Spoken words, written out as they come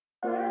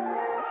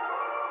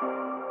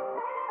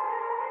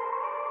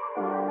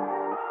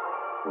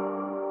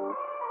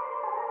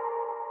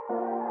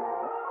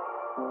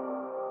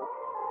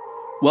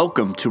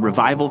Welcome to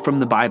Revival from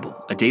the Bible,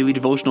 a daily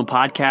devotional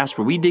podcast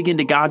where we dig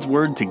into God's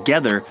Word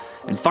together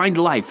and find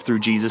life through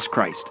Jesus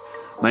Christ.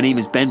 My name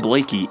is Ben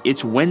Blakey.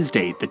 It's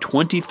Wednesday, the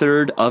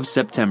 23rd of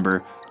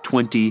September,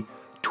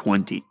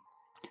 2020.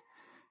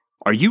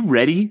 Are you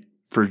ready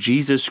for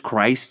Jesus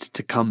Christ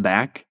to come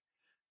back?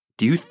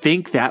 Do you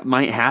think that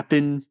might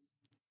happen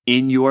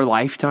in your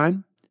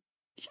lifetime?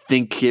 You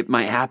think it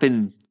might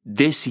happen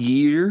this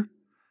year?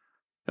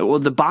 Well,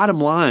 the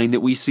bottom line that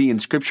we see in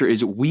Scripture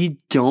is we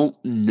don't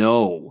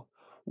know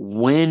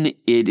when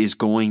it is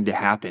going to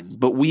happen,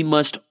 but we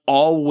must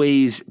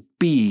always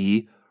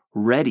be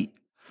ready.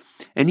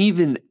 And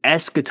even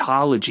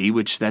eschatology,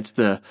 which that's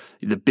the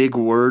big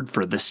word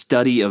for the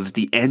study of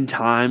the end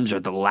times or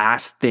the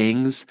last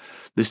things,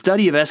 the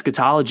study of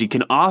eschatology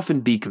can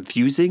often be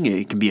confusing.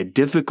 It can be a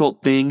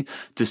difficult thing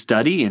to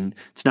study, and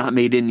it's not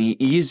made any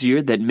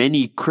easier that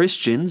many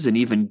Christians and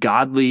even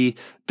godly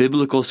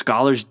biblical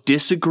scholars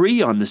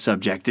disagree on the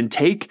subject and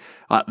take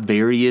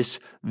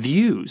various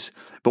views.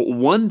 But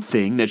one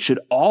thing that should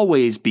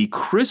always be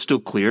crystal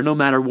clear, no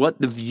matter what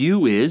the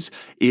view is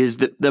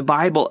that the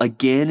Bible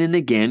again and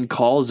again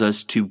calls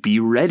us to be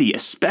ready,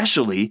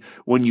 especially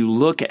when you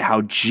look at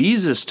how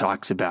Jesus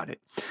talks about it.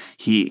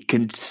 He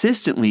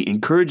consistently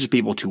encourages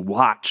people to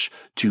watch,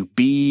 to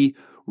be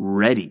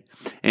ready.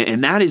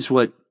 And that is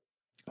what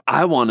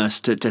I want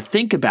us to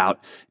think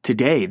about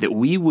today, that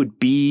we would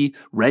be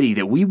ready,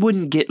 that we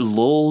wouldn't get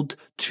lulled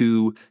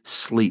to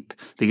sleep,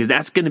 because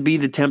that's going to be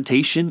the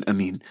temptation. I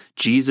mean,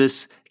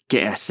 Jesus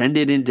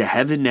ascended into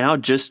heaven now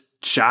just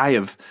shy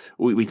of,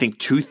 we think,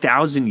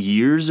 2,000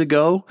 years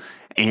ago.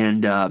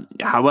 And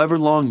however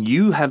long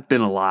you have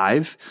been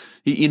alive,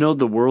 you know,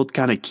 the world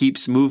kind of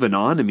keeps moving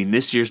on. I mean,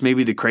 this year's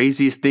maybe the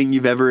craziest thing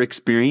you've ever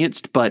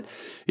experienced, but,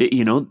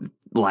 you know,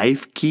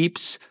 life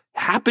keeps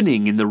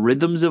happening, and the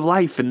rhythms of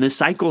life and the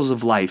cycles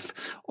of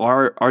life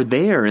are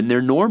there, and they're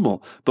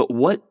normal. But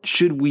what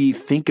should we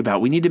think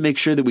about? We need to make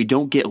sure that we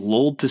don't get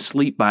lulled to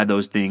sleep by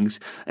those things.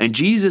 And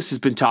Jesus has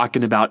been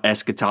talking about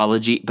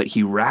eschatology, but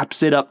he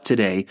wraps it up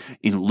today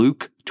in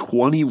Luke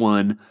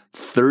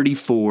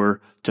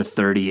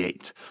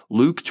 21:34-38.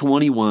 Luke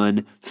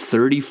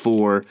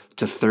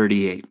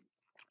 21:34-38.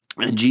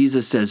 And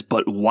Jesus says,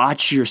 "But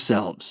watch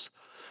yourselves,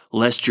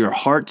 lest your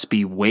hearts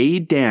be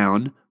weighed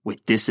down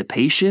with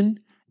dissipation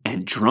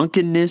and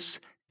drunkenness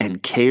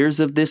and cares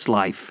of this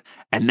life,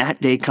 and that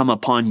day come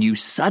upon you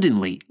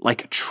suddenly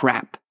like a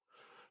trap.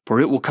 For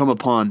it will come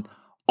upon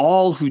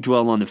all who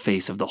dwell on the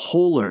face of the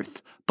whole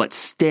earth. But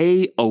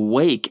stay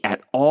awake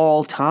at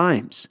all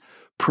times,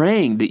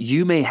 praying that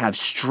you may have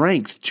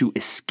strength to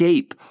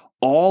escape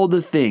all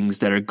the things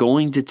that are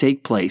going to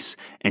take place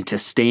and to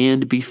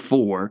stand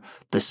before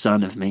the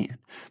Son of Man."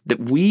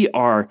 That we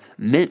are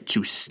meant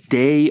to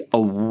stay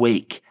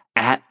awake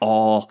at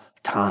all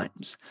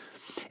times.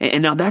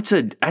 And now that's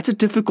a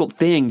difficult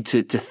thing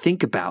to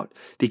think about,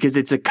 because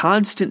it's a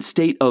constant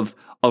state of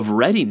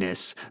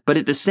readiness, but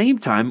at the same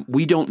time,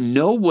 we don't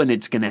know when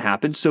it's going to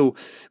happen. So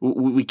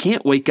we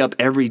can't wake up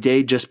every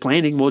day just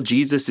planning, well,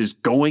 Jesus is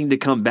going to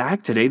come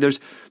back today. There's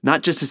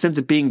not just a sense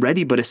of being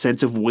ready, but a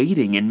sense of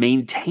waiting and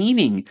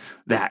maintaining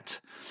that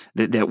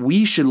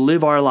we should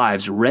live our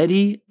lives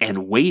ready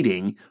and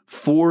waiting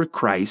for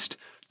Christ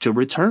to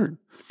return.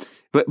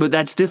 But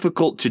that's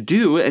difficult to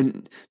do,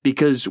 and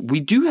because we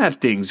do have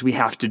things we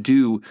have to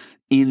do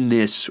in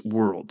this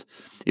world.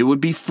 It would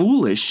be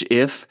foolish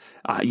if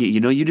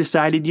you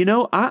decided,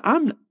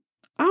 I'm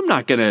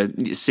not going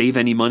to save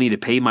any money to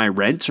pay my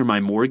rent or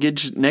my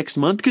mortgage next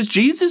month because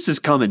Jesus is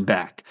coming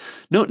back.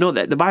 No,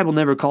 that the Bible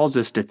never calls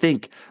us to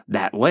think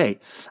that way.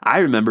 I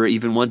remember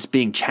even once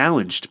being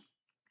challenged.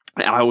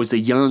 I was a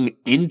young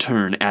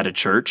intern at a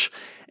church,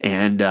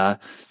 and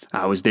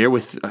I was there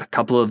with a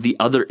couple of the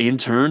other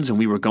interns, and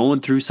we were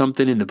going through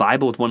something in the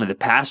Bible with one of the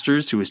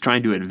pastors who was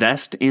trying to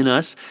invest in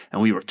us,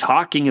 and we were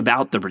talking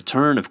about the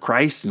return of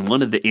Christ, and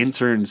one of the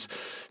interns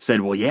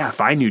said, well, yeah,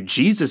 if I knew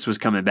Jesus was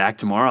coming back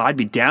tomorrow, I'd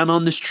be down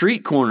on the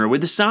street corner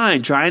with a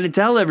sign trying to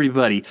tell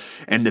everybody.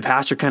 And the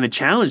pastor kind of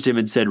challenged him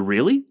and said,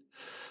 really?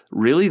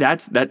 Really?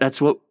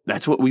 That's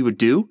what we would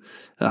do?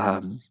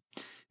 To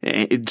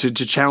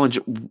challenge,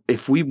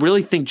 if we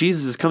really think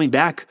Jesus is coming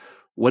back,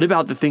 what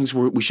about the things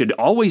we should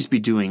always be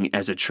doing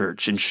as a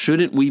church? And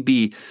shouldn't we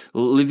be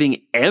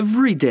living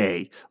every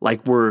day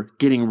like we're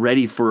getting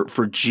ready for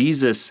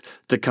Jesus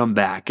to come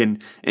back?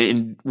 And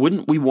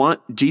wouldn't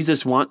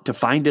Jesus want to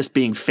find us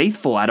being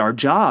faithful at our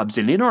jobs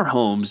and in our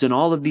homes and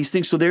all of these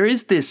things? So there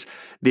is this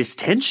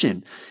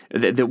tension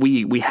that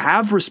we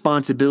have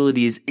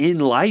responsibilities in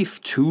life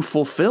to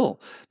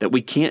fulfill that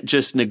we can't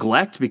just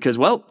neglect because,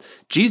 well,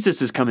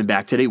 Jesus is coming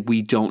back today.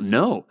 We don't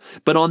know.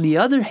 But on the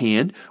other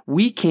hand,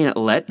 we can't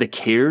let the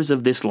cares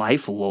of this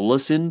life lull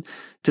us in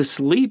to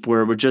sleep,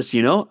 where we're just,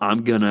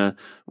 I'm going to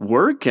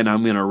work and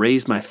I'm going to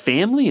raise my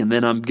family and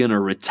then I'm going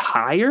to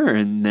retire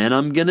and then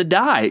I'm going to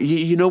die.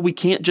 We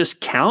can't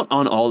just count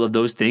on all of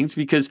those things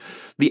because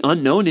the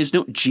unknown is,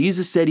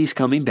 Jesus said he's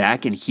coming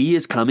back and he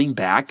is coming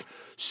back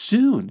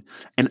soon.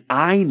 And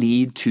I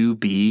need to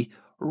be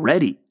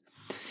ready.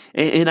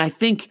 And I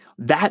think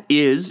that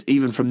is,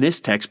 even from this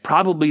text,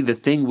 probably the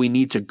thing we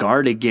need to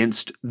guard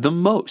against the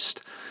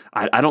most.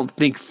 I don't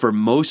think for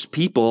most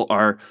people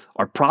our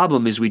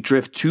problem is we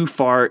drift too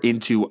far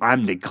into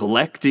I'm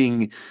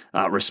neglecting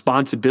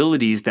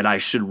responsibilities that I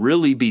should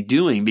really be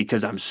doing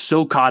because I'm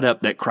so caught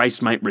up that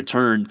Christ might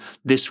return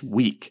this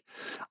week.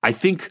 I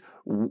think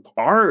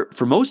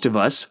for most of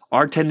us,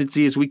 our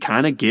tendency is we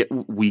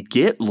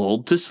get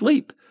lulled to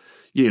sleep.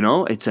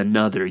 It's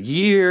another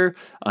year,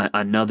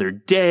 another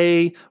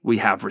day. We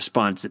have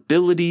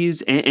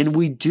responsibilities, and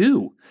we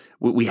do.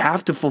 We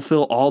have to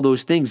fulfill all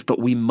those things, but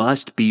we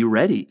must be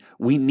ready.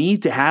 We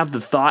need to have the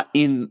thought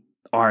in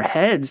our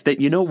heads that,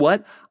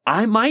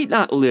 I might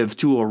not live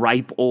to a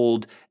ripe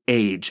old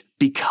age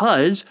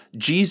because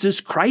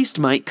Jesus Christ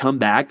might come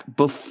back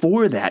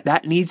before that.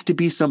 That needs to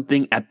be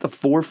something at the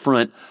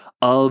forefront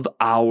of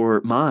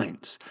our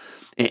minds.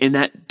 And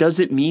that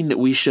doesn't mean that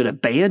we should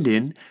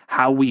abandon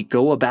how we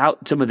go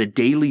about some of the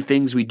daily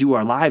things we do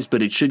our lives,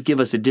 but it should give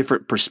us a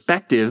different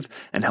perspective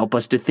and help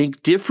us to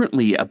think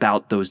differently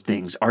about those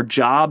things. Our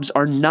jobs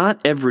are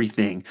not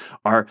everything.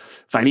 Our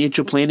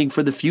financial planning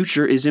for the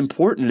future is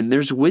important, and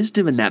there's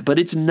wisdom in that, but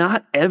it's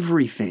not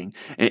everything.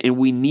 And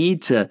we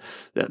need to,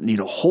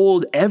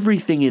 hold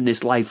everything in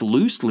this life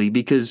loosely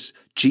because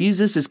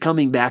Jesus is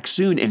coming back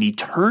soon, and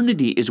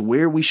eternity is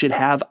where we should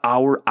have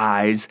our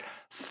eyes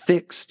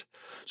fixed.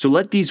 So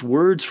let these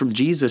words from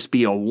Jesus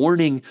be a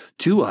warning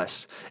to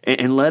us,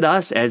 and let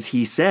us, as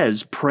he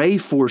says, pray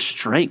for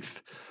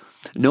strength,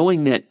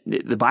 knowing that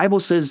the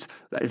Bible says,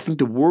 I think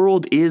the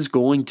world is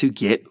going to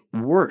get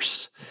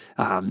worse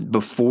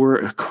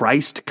before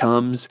Christ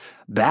comes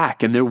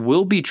back, and there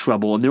will be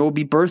trouble, and there will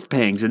be birth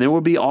pangs, and there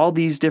will be all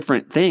these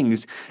different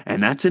things,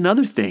 and that's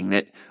another thing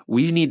that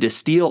we need to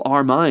steel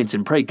our minds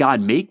and pray, God,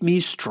 make me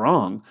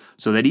strong,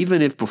 so that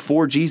even if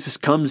before Jesus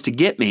comes to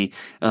get me,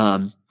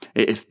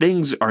 if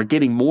things are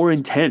getting more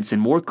intense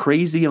and more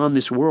crazy on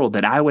this world,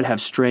 that I would have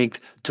strength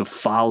to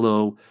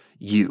follow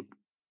you.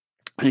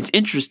 And it's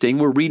interesting,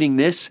 we're reading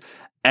this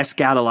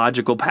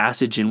eschatological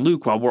passage in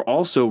Luke while we're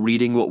also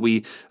reading what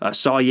we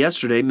saw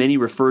yesterday, many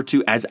refer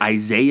to as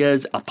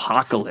Isaiah's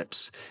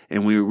apocalypse.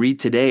 And we read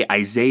today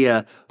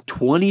Isaiah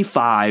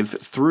 25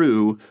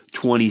 through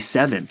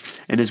 27.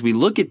 And as we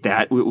look at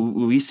that,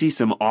 we see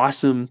some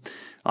awesome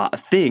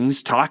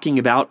things talking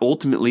about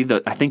ultimately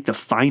the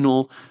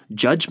final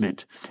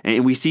judgment.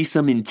 And we see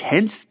some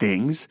intense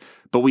things,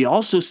 but we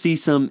also see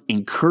some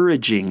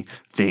encouraging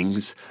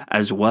things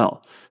as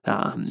well.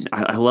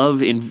 I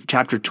love in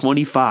chapter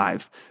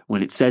 25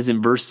 when it says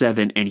in verse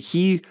 7, and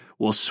he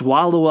will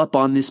swallow up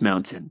on this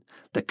mountain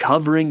the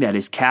covering that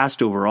is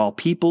cast over all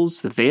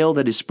peoples, the veil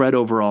that is spread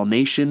over all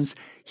nations.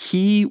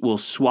 He will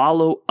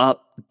swallow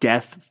up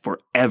death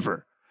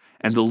forever.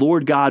 And the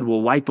Lord God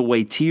will wipe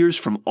away tears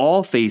from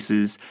all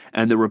faces,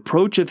 and the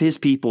reproach of his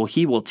people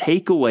he will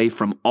take away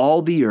from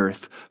all the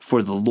earth,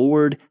 for the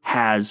Lord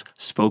has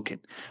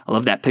spoken. I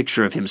love that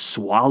picture of him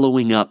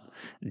swallowing up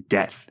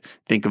death.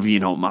 Think of,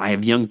 I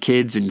have young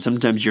kids, and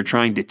sometimes you're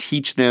trying to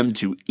teach them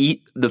to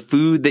eat the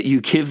food that you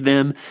give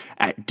them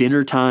at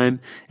dinner time.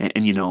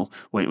 And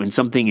when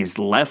something is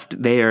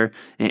left there,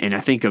 and I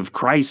think of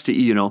Christ,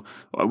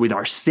 with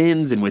our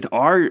sins and with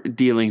our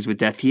dealings with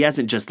death, he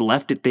hasn't just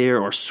left it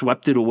there or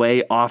swept it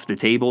away off the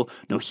table.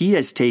 No, he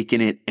has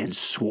taken it and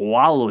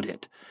swallowed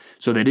it,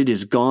 so that it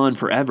is gone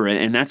forever.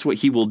 And that's what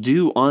he will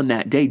do on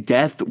that day.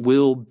 Death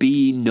will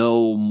be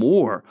no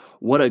more.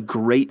 What a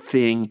great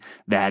thing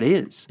that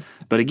is.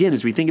 But again,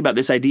 as we think about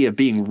this idea of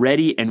being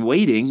ready and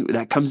waiting,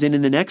 that comes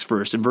in the next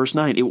verse, in verse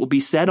 9. It will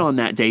be said on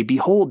that day,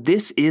 behold,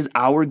 this is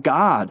our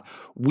God.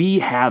 We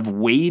have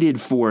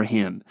waited for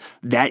him,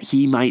 that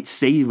he might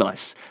save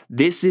us.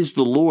 This is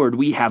the Lord.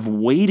 We have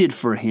waited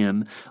for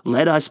him.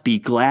 Let us be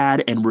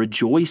glad and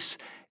rejoice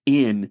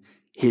in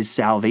his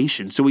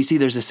salvation. So we see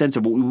there's a sense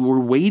of we're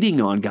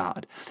waiting on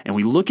God, and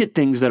we look at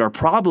things that are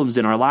problems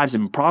in our lives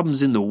and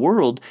problems in the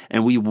world,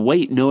 and we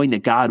wait knowing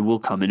that God will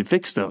come and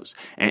fix those.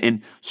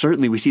 And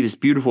certainly we see this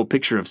beautiful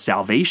picture of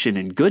salvation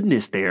and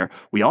goodness there.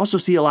 We also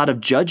see a lot of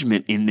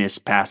judgment in this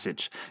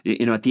passage.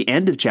 At the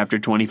end of chapter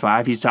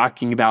 25, he's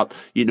talking about,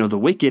 the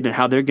wicked and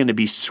how they're going to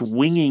be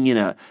swimming in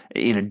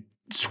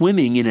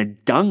a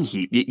dung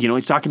heap.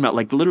 He's talking about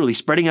like literally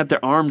spreading out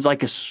their arms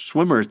like a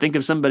swimmer. Think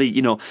of somebody,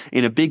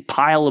 in a big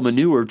pile of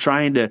manure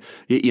trying to,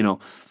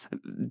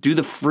 do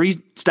the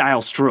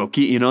freestyle stroke,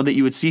 that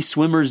you would see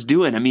swimmers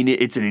doing. I mean,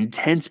 it's an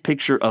intense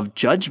picture of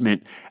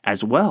judgment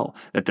as well,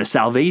 that the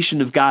salvation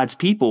of God's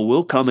people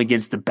will come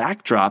against the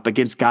backdrop,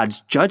 against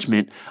God's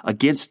judgment,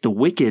 against the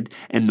wicked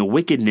and the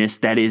wickedness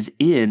that is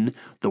in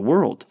the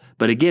world.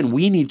 But again,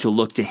 we need to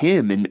look to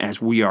him, and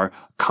as we are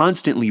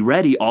constantly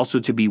ready, also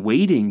to be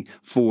waiting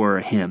for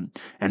him.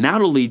 And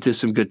that'll lead to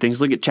some good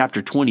things. Look at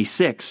chapter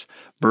 26,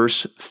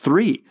 verse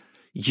 3.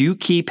 You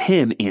keep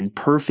him in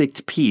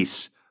perfect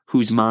peace,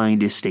 whose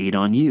mind is stayed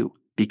on you,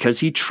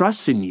 because he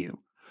trusts in you.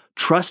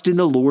 Trust in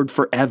the Lord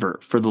forever,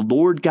 for the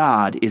Lord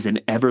God is an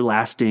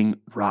everlasting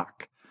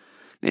rock.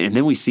 And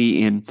then we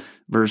see in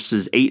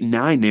verses 8 and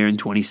 9 there in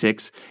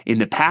 26, in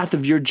the path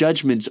of your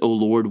judgments, O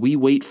Lord, we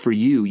wait for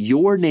you.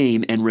 Your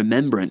name and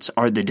remembrance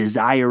are the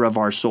desire of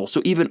our soul.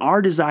 So even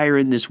our desire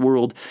in this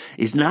world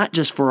is not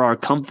just for our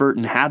comfort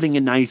and having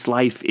a nice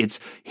life. It's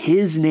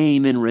his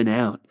name and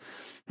renown.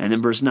 And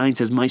then verse 9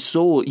 says, my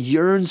soul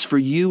yearns for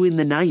you in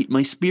the night.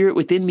 My spirit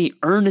within me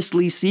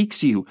earnestly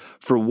seeks you.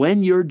 For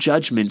when your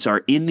judgments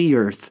are in the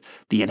earth,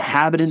 the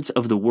inhabitants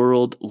of the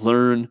world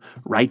learn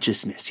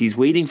righteousness. He's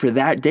waiting for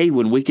that day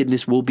when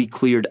wickedness will be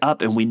cleared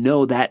up, and we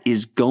know that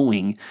is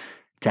going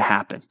to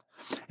happen.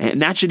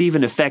 And that should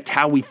even affect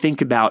how we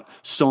think about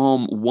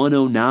Psalm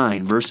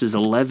 109, verses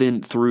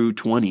 11 through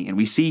 20. And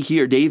we see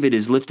here David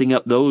is lifting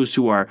up those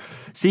who are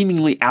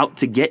seemingly out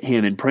to get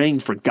him and praying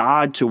for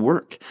God to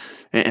work.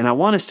 And I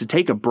want us to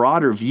take a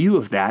broader view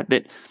of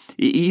that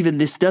even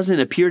this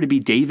doesn't appear to be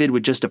David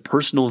with just a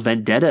personal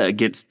vendetta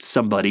against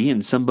somebody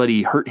and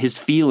somebody hurt his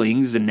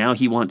feelings and now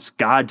he wants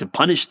God to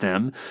punish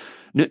them.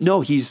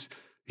 No, he's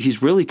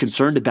really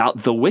concerned about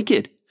the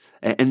wicked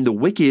and the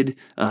wicked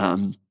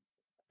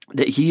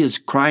that he is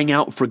crying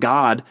out for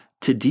God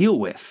to deal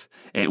with.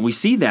 And we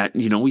see that,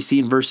 we see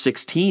in verse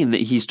 16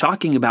 that he's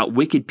talking about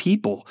wicked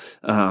people.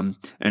 And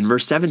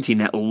verse 17,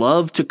 that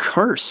love to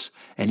curse.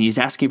 And he's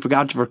asking for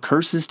God for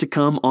curses to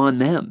come on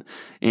them.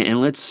 And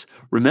let's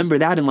remember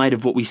that in light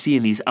of what we see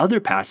in these other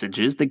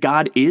passages, that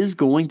God is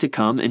going to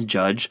come and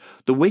judge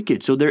the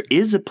wicked. So there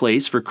is a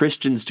place for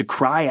Christians to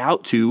cry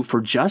out to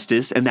for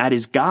justice, and that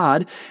is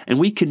God. And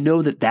we can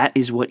know that that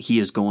is what he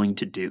is going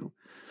to do.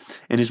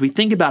 And as we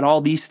think about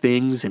all these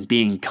things and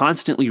being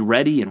constantly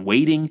ready and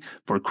waiting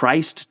for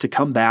Christ to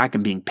come back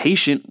and being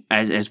patient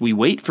as we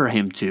wait for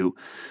him to,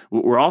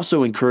 we're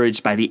also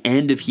encouraged by the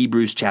end of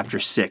Hebrews chapter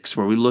 6,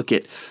 where we look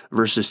at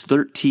verses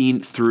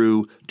 13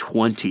 through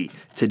 20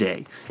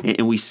 today.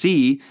 And we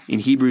see in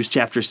Hebrews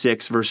chapter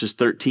 6, verses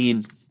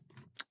 13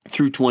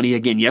 through 20.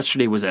 Again,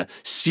 yesterday was a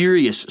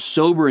serious,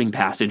 sobering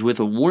passage with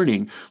a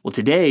warning. Well,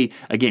 today,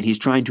 again, he's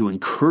trying to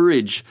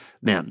encourage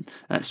them.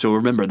 So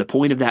remember, the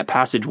point of that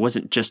passage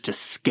wasn't just to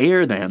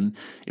scare them,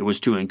 it was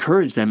to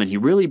encourage them. And he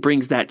really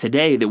brings that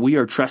today, that we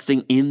are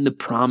trusting in the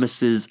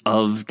promises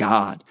of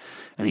God.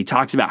 And he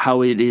talks about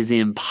how it is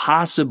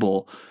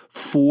impossible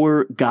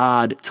for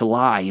God to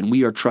lie, and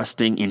we are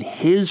trusting in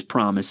his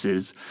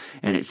promises.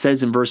 And it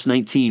says in verse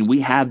 19, we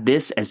have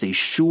this as a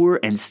sure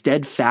and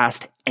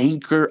steadfast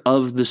anchor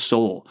of the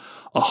soul,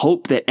 a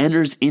hope that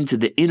enters into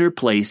the inner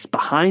place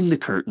behind the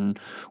curtain,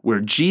 where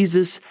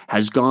Jesus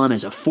has gone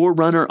as a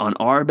forerunner on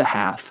our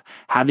behalf,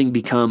 having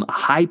become a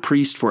high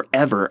priest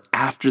forever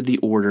after the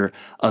order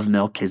of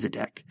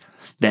Melchizedek.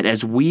 That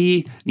as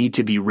we need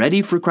to be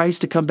ready for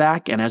Christ to come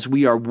back, and as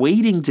we are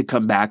waiting to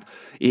come back,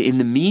 in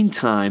the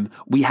meantime,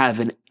 we have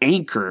an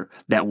anchor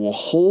that will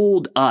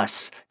hold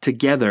us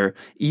together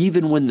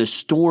even when the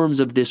storms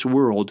of this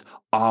world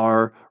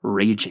are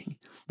raging.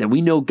 That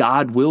we know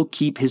God will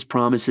keep his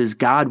promises.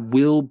 God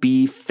will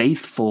be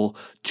faithful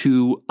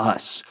to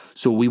us.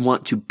 So we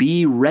want to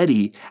be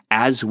ready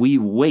as we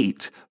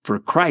wait for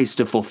Christ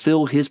to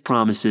fulfill his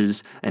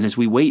promises and as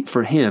we wait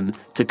for him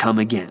to come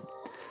again.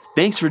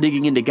 Thanks for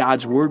digging into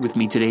God's Word with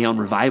me today on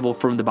Revival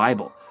from the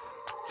Bible.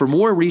 For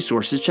more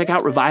resources, check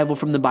out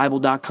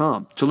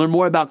revivalfromthebible.com. To learn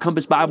more about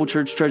Compass Bible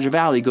Church Treasure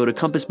Valley, go to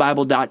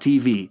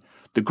compassbible.tv.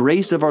 The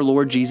grace of our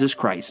Lord Jesus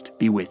Christ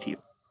be with you.